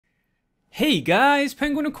Hey guys,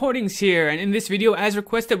 Penguin Recordings here, and in this video, as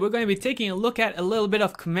requested, we're going to be taking a look at a little bit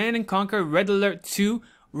of Command & Conquer Red Alert 2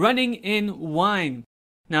 running in Wine.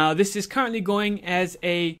 Now, this is currently going as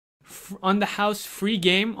a on-the-house free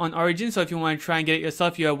game on Origin, so if you want to try and get it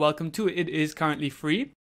yourself, you are welcome to. It is currently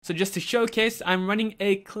free. So just to showcase, I'm running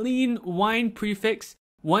a clean Wine-prefix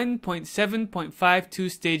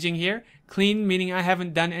 1.7.52 staging here. Clean meaning I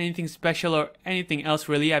haven't done anything special or anything else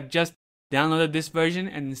really. I've just downloaded this version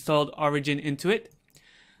and installed Origin into it.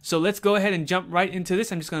 So let's go ahead and jump right into this.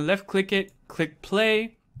 I'm just going to left click it, click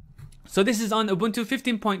play. So this is on Ubuntu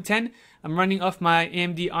 15.10. I'm running off my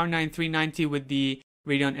AMD R9 390 with the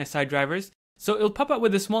RadeonSI drivers. So it'll pop up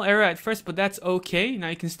with a small error at first, but that's okay. Now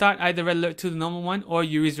you can start either Red Alert 2, the normal one, or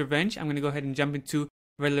Yuri's Revenge. I'm going to go ahead and jump into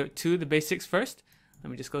Red Alert 2, the basics first.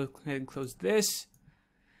 Let me just go ahead and close this.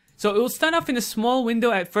 So it will start off in a small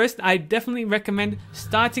window at first. I definitely recommend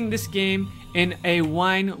starting this game in a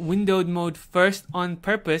Wine windowed mode first on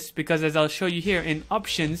purpose, because as I'll show you here in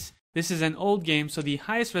options, this is an old game, so the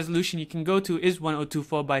highest resolution you can go to is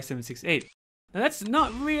 1024 by 768. Now that's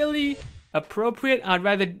not really appropriate. I'd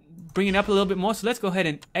rather bring it up a little bit more, so let's go ahead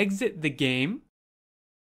and exit the game.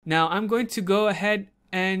 Now I'm going to go ahead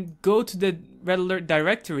and go to the Red Alert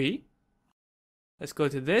directory. Let's go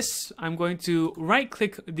to this. I'm going to right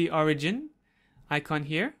click the Origin icon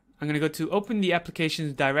here. I'm going to go to open the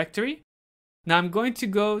applications directory. Now I'm going to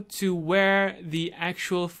go to where the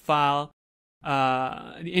actual file,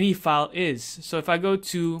 any file is. So if I go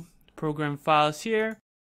to program files here,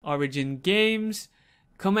 Origin games,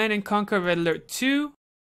 Command & Conquer Red Alert 2,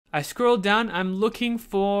 I scroll down, I'm looking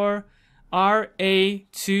for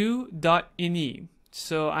ra2.ini.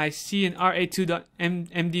 So I see an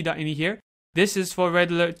ra2.md.ini here. This is for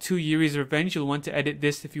Red Alert 2 Yuri's Revenge. You'll want to edit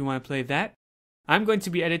this if you want to play that. I'm going to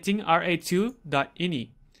be editing ra2.ini.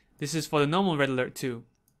 This is for the normal Red Alert 2.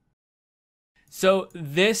 So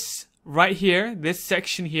this right here, this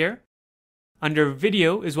section here, under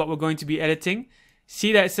video is what we're going to be editing.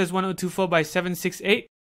 See that it says 1024 by 768?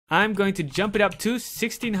 I'm going to jump it up to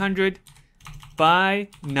 1600 by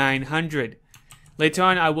 900. Later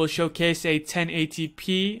on, I will showcase a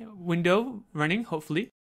 1080p window running, hopefully.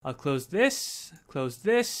 I'll close this, close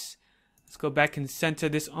this. Let's go back and center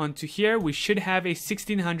this onto here. We should have a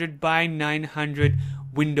 1600 by 900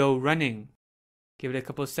 window running. Give it a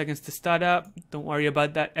couple of seconds to start up. Don't worry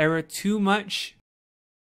about that error too much.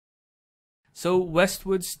 So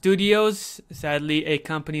Westwood Studios, sadly a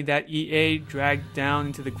company that EA dragged down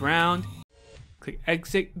into the ground. Click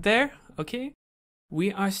exit there, okay.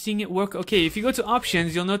 We are seeing it work. Okay, if you go to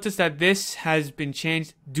options, you'll notice that this has been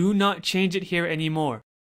changed. Do not change it here anymore.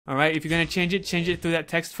 Alright, if you're going to change it through that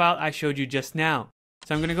text file I showed you just now.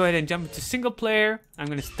 So I'm going to go ahead and jump into single player. I'm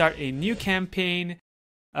going to start a new campaign.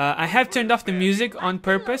 I have turned off the music on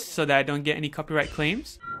purpose so that I don't get any copyright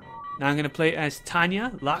claims. Now I'm going to play as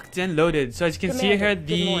Tanya, locked and loaded. So as you can see here,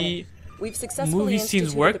 the movie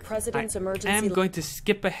scenes work. I am going to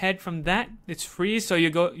skip ahead from that. It's free, so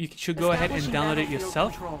you should go ahead and download it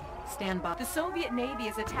yourself. Stand by. The Soviet Navy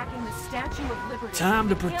is attacking the Statue of Liberty. Time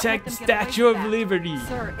to protect the Statue of Liberty.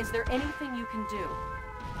 Sir, is there anything you can do?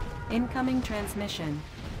 Incoming transmission.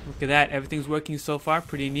 Look at that. Everything's working so far.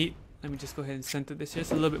 Pretty neat. Let me just go ahead and center this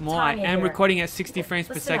just a little bit more. I am recording at 60 frames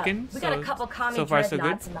per second. We got a couple so far so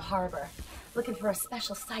good. In the harbor, looking for a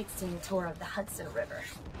special sightseeing tour of the Hudson River.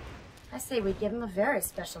 I say we give them a very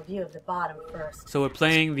special view of the bottom first. So we're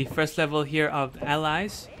playing the first level here of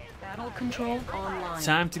Allies. Battle control online.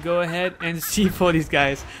 Time to go ahead and see for these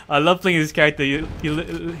guys. I love playing this character. You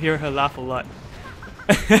hear her laugh a lot.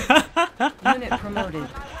 Unit promoted.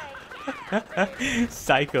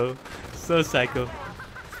 Psycho. So psycho.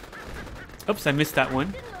 Oops, I missed that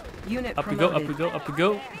one. Unit up promoted. We go, up we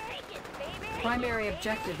go, up we go. Primary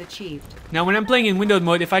objective achieved. Now when I'm playing in windowed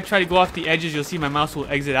mode, if I try to go off the edges, you'll see my mouse will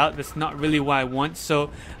exit out. That's not really what I want.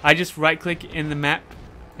 So I just right click in the map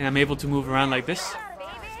and I'm able to move around like this.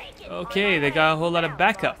 Okay, they got a whole lot of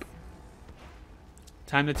backup.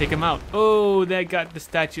 Time to take them out. Oh, they got the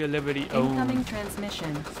Statue of Liberty. Oh. Incoming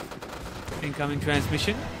transmission. Incoming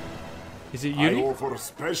transmission. Is it Yuri? I offer a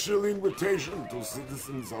special invitation to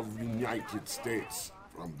citizens of the United States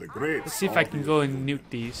from the great. Let's see if I can go and nuke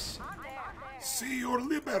these. See your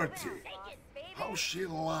liberty. How she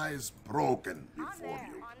lies broken before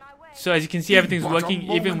you. So as you can see, everything's working,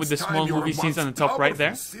 even with the small movie scenes on the top right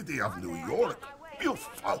there. City of New York will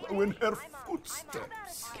follow in her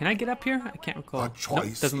footsteps. Can I get up here? I can't recall.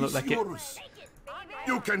 Nope, doesn't look like yours.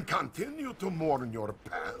 You can continue to mourn your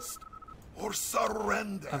past or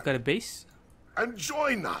surrender. I've got a base. And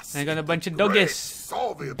join us. I got a bunch of doggies.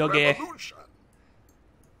 Soviet Doggy. Revolution.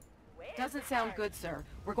 Doesn't sound good, sir.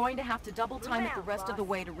 We're going to have to double time it the rest of the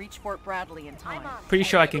way to reach Fort Bradley in time. Pretty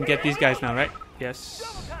sure I can get these guys now, right?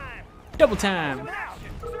 Yes. Double time!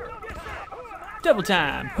 Double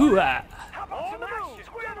time! Hoo-ah!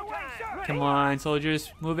 Come on,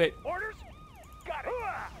 soldiers, move it.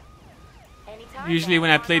 Usually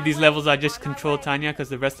when I play these levels, I just control Tanya because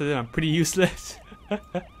the rest of them are pretty useless.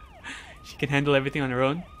 She can handle everything on her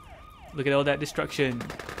own. Look at all that destruction.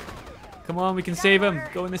 Come on, we can save him.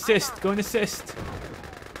 Go and assist. Go and assist.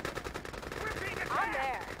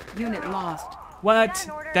 Unit lost. What?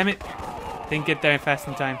 Damn it. Didn't get there fast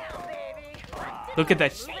in time. Look at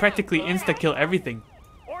that. She's practically insta-kill everything.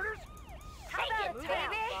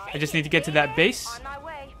 I just need to get to that base.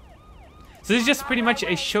 So this is just pretty much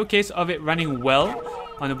a showcase of it running well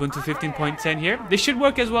on Ubuntu 15.10 here. This should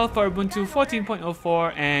work as well for Ubuntu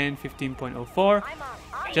 14.04 and 15.04.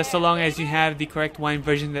 Just so long as you have the correct Wine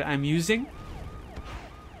version that I'm using.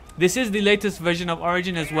 This is the latest version of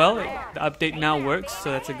Origin as well. The update now works,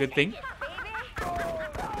 so that's a good thing.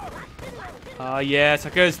 Oh yeah,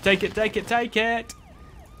 suckers, take it, take it, take it!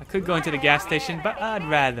 I could go into the gas station, but I'd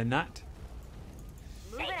rather not.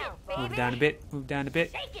 Move down a bit, move down a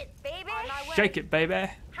bit. Shake it, baby!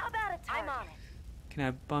 Can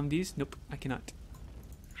I bomb these? Nope, I cannot.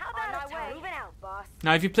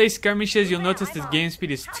 Now if you play skirmishes, you'll notice this game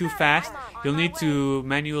speed is too fast. You'll need to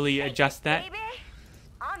manually adjust that.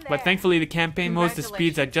 But thankfully the campaign modes, the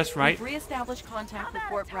speeds are just right. We've re-established contact with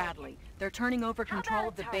Fort Bradley. They're turning over control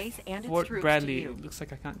of the base and its Fort troops Bradley, to you. it looks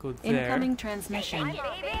like I can't go there. Incoming transmission.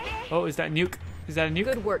 Oh, is that a nuke? Is that a nuke?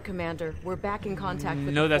 Good work, Commander. We're back in contact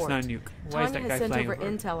with No, the that's fort. not a nuke. Why is Tanya that guy has sent flying over over?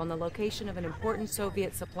 intel on the location of an important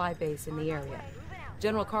Soviet supply base in the area.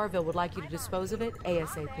 General Carville would like you to dispose of it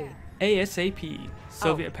ASAP. ASAP.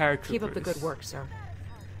 Soviet paratroopers. Keep up the good work, sir.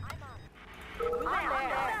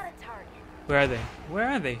 Where are they? Where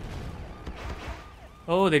are they?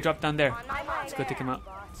 Oh, they dropped down there. Let's go take them out.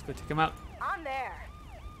 Let's go take them out.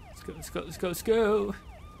 Let's go, let's go, let's go, let's go.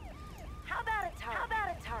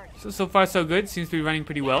 So far so good. Seems to be running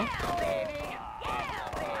pretty well.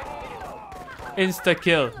 Insta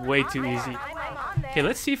kill. Way too easy. Okay,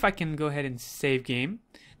 let's see if I can go ahead and save game.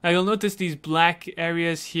 Now you'll notice these black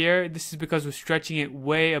areas here. This is because we're stretching it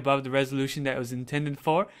way above the resolution that it was intended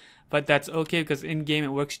for. But that's okay because in game it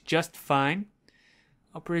works just fine.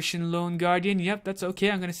 Operation Lone Guardian. Yep, that's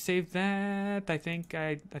okay. I'm gonna save that. I think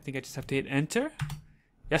I just have to hit enter.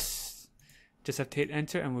 Yes. Just have to hit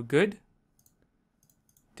enter and we're good.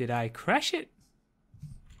 Did I crash it?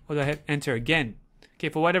 Or do I hit enter again? Okay,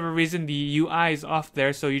 for whatever reason the UI is off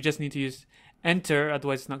there, so you just need to use enter,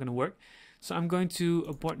 otherwise it's not gonna work. So I'm going to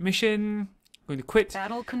abort mission. I'm going to quit.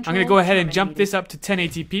 I'm going to go ahead and jump this up to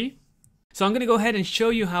 1080p. So I'm going to go ahead and show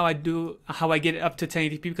you how I get it up to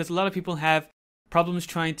 1080p because a lot of people have problems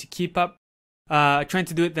trying to keep up, trying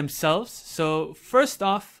to do it themselves. So first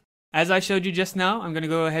off, as I showed you just now, I'm going to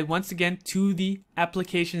go ahead once again to the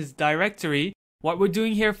applications directory. What we're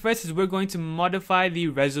doing here first is we're going to modify the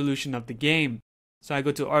resolution of the game. So I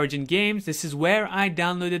go to Origin Games. This is where I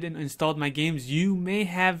downloaded and installed my games. You may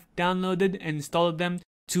have downloaded and installed them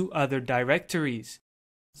to other directories.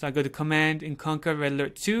 So I go to Command and Conquer Red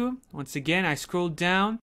Alert 2. Once again, I scroll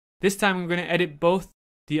down. This time I'm going to edit both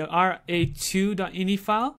the ra2.ini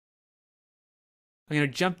file. I'm going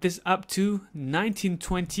to jump this up to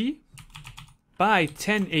 1920 by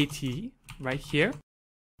 1080 right here.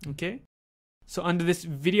 Okay. So under this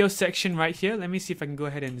video section right here, let me see if I can go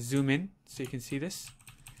ahead and zoom in so you can see this.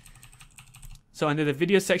 So under the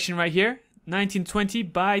video section right here, 1920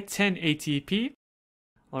 by 1080p.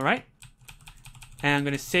 Alright. And I'm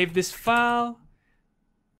going to save this file.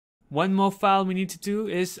 One more file we need to do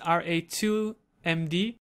is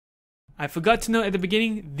ra2md. I forgot to note at the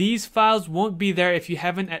beginning, these files won't be there if you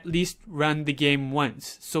haven't at least run the game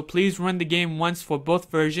once. So please run the game once for both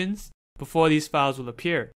versions before these files will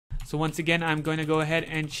appear. So once again, I'm going to go ahead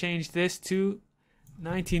and change this to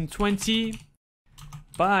 1920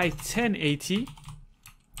 by 1080.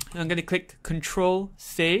 I'm going to click Control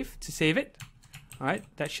Save to save it. Alright,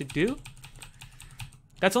 that should do.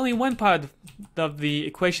 That's only one part of the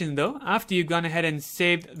equation though. After you've gone ahead and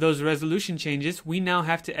saved those resolution changes, we now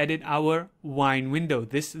have to edit our Wine window.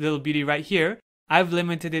 This little beauty right here, I've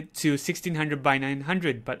limited it to 1600 by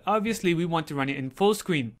 900, but obviously we want to run it in full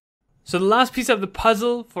screen. So the last piece of the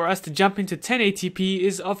puzzle for us to jump into 1080p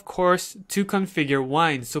is of course to configure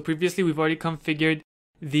Wine. So previously we've already configured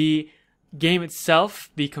the game itself,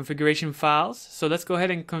 the configuration files. So let's go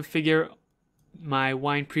ahead and configure my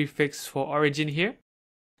Wine-prefix for Origin here.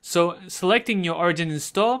 So selecting your Origin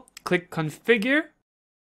install, click Configure,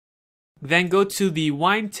 then go to the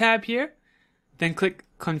Wine tab here, then click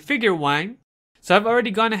configure Wine. So I've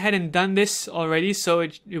already gone ahead and done this already, so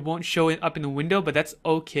it won't show it up in the window, but that's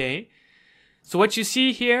okay. So what you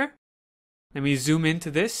see here, let me zoom into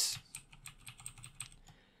this.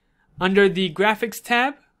 Under the graphics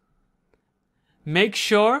tab, make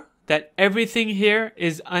sure that everything here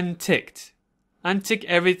is unticked. Untick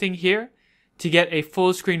everything here to get a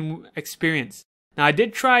full screen experience. Now I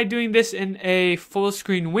did try doing this in a full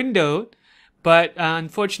screen window, but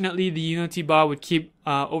unfortunately the Unity bar would keep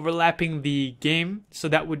overlapping the game, so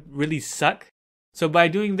that would really suck. So by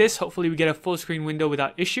doing this, hopefully we get a full screen window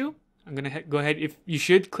without issue. I'm gonna go ahead, if you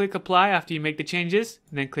should click apply after you make the changes,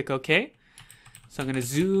 and then click OK. So I'm gonna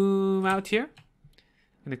zoom out here.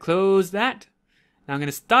 I'm gonna close that. Now I'm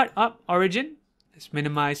gonna start up Origin. Let's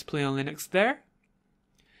minimize PlayOnLinux there.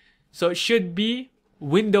 So it should be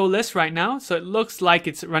windowless right now, so it looks like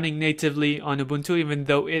it's running natively on Ubuntu, even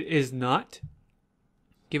though it is not.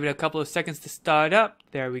 Give it a couple of seconds to start up.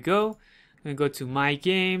 There we go. I'm going to go to My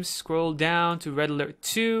Games, scroll down to Red Alert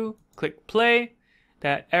 2, click play.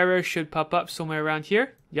 That error should pop up somewhere around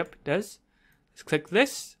here. Yep, it does. Let's click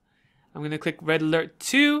this. I'm going to click Red Alert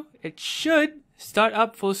 2. It should start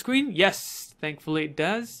up full screen. Yes, thankfully it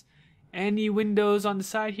does. Any windows on the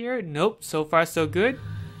side here? Nope, so far so good.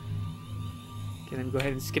 Okay, let me go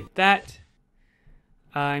ahead and skip that.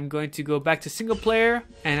 I'm going to go back to single player,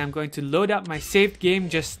 and I'm going to load up my saved game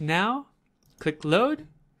just now. Click load.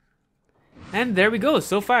 And there we go.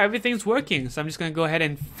 So far everything's working. So I'm just going to go ahead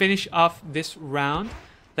and finish off this round.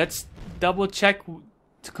 Let's double check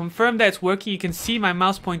to confirm that it's working. You can see my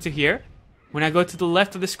mouse pointer here. When I go to the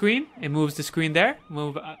left of the screen, it moves the screen there.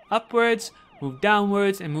 Move upwards, move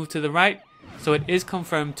downwards, and move to the right. So it is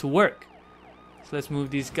confirmed to work. So let's move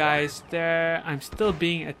these guys there. I'm still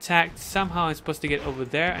being attacked. Somehow I'm supposed to get over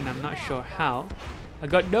there, and I'm not sure how. I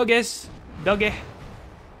got doggies. Doggy.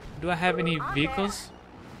 Do I have any vehicles?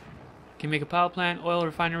 Can make a power plant, oil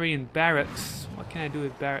refinery, and barracks. What can I do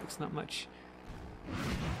with barracks? Not much.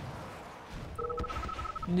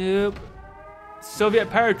 Nope. Soviet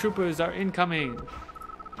paratroopers are incoming.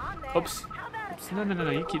 Oops. Oops. No.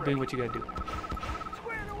 You keep doing what you gotta do.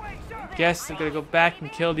 Guess I'm gonna go back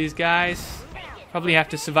and kill these guys. Probably have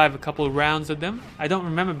to survive a couple of rounds of them. I don't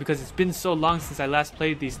remember because it's been so long since I last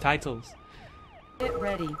played these titles. Get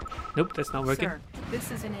ready. Nope, that's not working. Sir,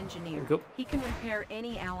 this is an engineer. Go. He can repair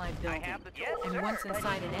any allied building. And once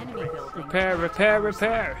inside an enemy building...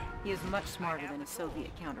 Repair. He is much smarter than his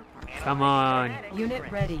Soviet counterpart. Come on. Unit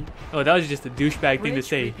ready. Oh, that was just a douchebag thing to Bridge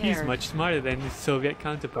say. He's repaired. much smarter than his Soviet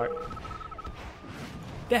counterpart.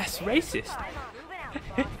 That's racist.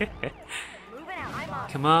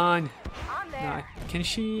 Come on. No, can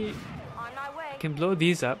she... I can blow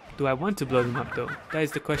these up. Do I want to blow them up though? That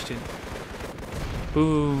is the question.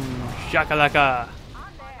 Boom. Shakalaka.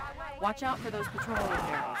 Watch out for those petroleum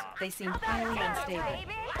barrels. They seem highly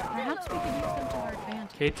unstable. Perhaps we can use them to our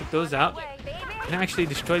advantage. Okay, took those out. Can I actually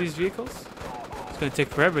destroy these vehicles? It's going to take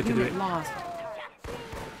forever to do Unit it. lost.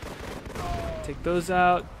 Take those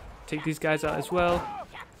out. Take these guys out as well.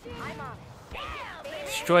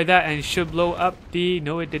 Destroy that and it should blow up the...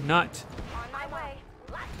 No, it did not.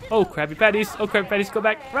 Oh, Krabby Patties. Oh, Krabby Patties, go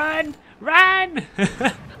back. Run! Run!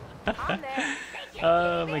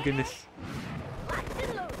 Oh, my goodness.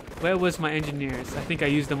 Where was my engineers? I think I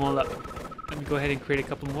used them all up. Let me go ahead and create a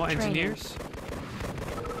couple more engineers.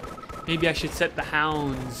 Maybe I should set the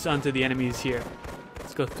hounds onto the enemies here.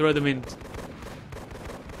 Let's go throw them in.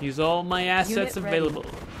 Use all my assets available.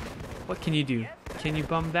 What can you do? Can you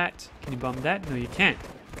bomb that? Can you bomb that? No, you can't.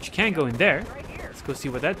 But you can go in there. Let's go see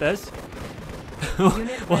what that does.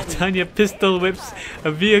 While Tanya pistol whips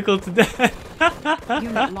a vehicle to death.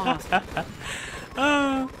 Unit lost.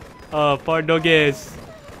 Oh, poor doggies.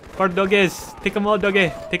 Poor doggies. Take them all,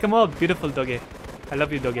 doggy. Take them all. Beautiful doggy. I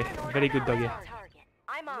love you, doggy. Very good doggy.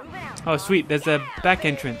 Oh, sweet. There's a back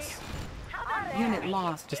entrance. Unit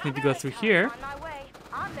lost. Just need to go through here.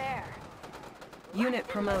 Unit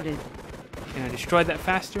promoted. Can I destroy that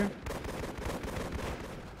faster?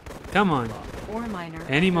 Come on. Ore miner.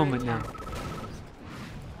 Any moment now.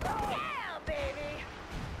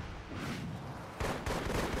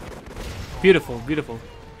 Beautiful, beautiful.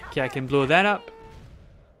 Okay, I can blow that up.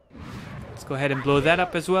 Let's go ahead and blow that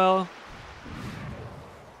up as well.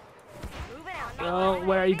 Oh,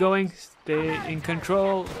 where are you going? Stay in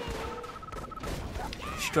control.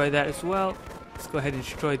 Destroy that as well. Let's go ahead and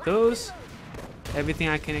destroy those. Everything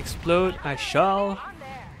I can explode, I shall.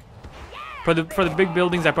 For the big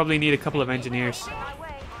buildings, I probably need a couple of engineers.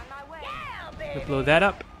 To blow that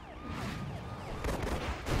up.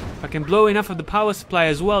 If I can blow enough of the power supply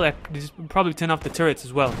as well, I probably turn off the turrets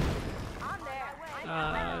as well.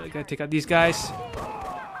 I gotta take out these guys.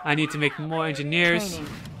 I need to make more engineers.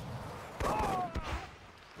 Training.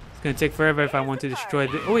 It's gonna take forever if I want to destroy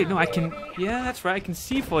the. Oh wait, no, I can. Yeah, that's right. I can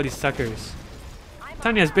C4 these suckers.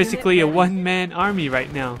 Tanya is basically a one-man army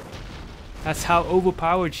right now. That's how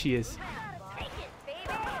overpowered she is.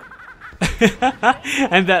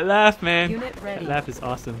 And that laugh, man. That laugh is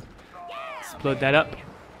awesome. Explode that up.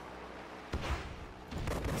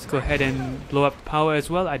 Let's go ahead and blow up power as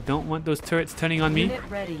well. I don't want those turrets turning on me. Unit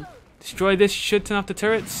ready. Destroy this. Should turn off the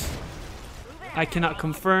turrets. I cannot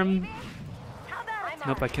confirm.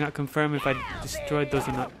 Nope, I cannot confirm if I destroyed those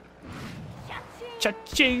or not.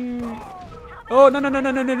 Cha-ching! Oh, no, no, no, no,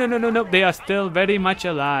 no, no, no, no, no, no. They are still very much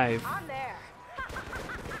alive.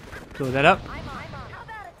 Blow that up.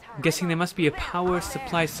 I'm guessing there must be a power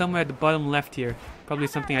supply somewhere at the bottom left here. Probably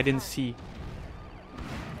something I didn't see.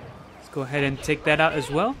 Let's go ahead and take that out as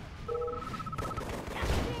well.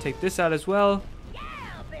 Take this out as well.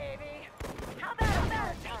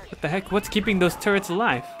 What the heck? What's keeping those turrets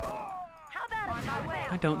alive?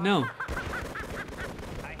 I don't know.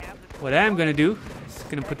 What I am gonna do is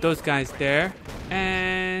gonna put those guys there,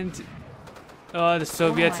 and the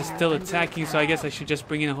Soviets are still attacking, so I guess I should just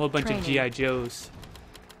bring in a whole bunch of GI Joes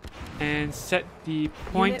and set the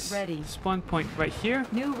point spawn point right here.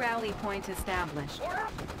 New rally point established.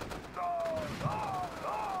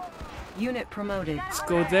 Unit promoted. Let's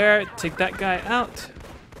go there. Take that guy out.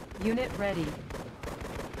 Unit ready.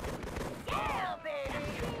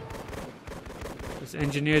 Those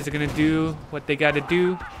engineers are gonna do what they gotta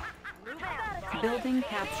do. Building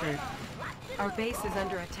captured. Our base is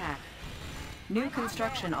under attack. New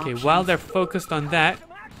construction Okay, options. while they're focused on that,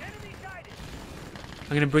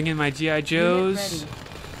 I'm gonna bring in my GI Joes,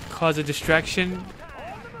 cause a distraction.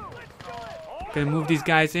 Gonna move these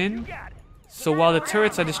guys in. So while the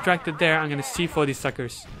turrets are distracted there, I'm gonna C4 these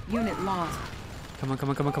suckers. Unit lost. Come on, come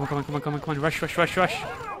on, come on, come on, come on, come on, come on, come on. Rush, rush, rush, rush.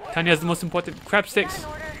 Tanya has the most important crab sticks.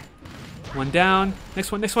 One down.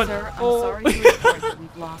 Next one, next one. Sir, I'm sorry to report that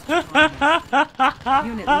we've lost your target.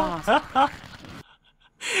 Unit lost.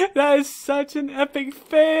 That is such an epic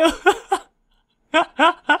fail.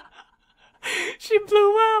 She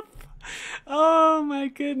blew up. Oh my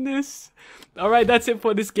goodness. Alright, that's it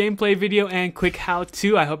for this gameplay video and quick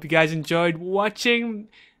how-to. I hope you guys enjoyed watching.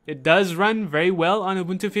 It does run very well on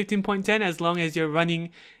Ubuntu 15.10 as long as you're running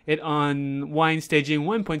it on Wine staging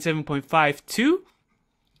 1.7.52.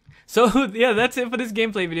 So yeah, that's it for this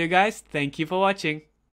gameplay video, guys. Thank you for watching.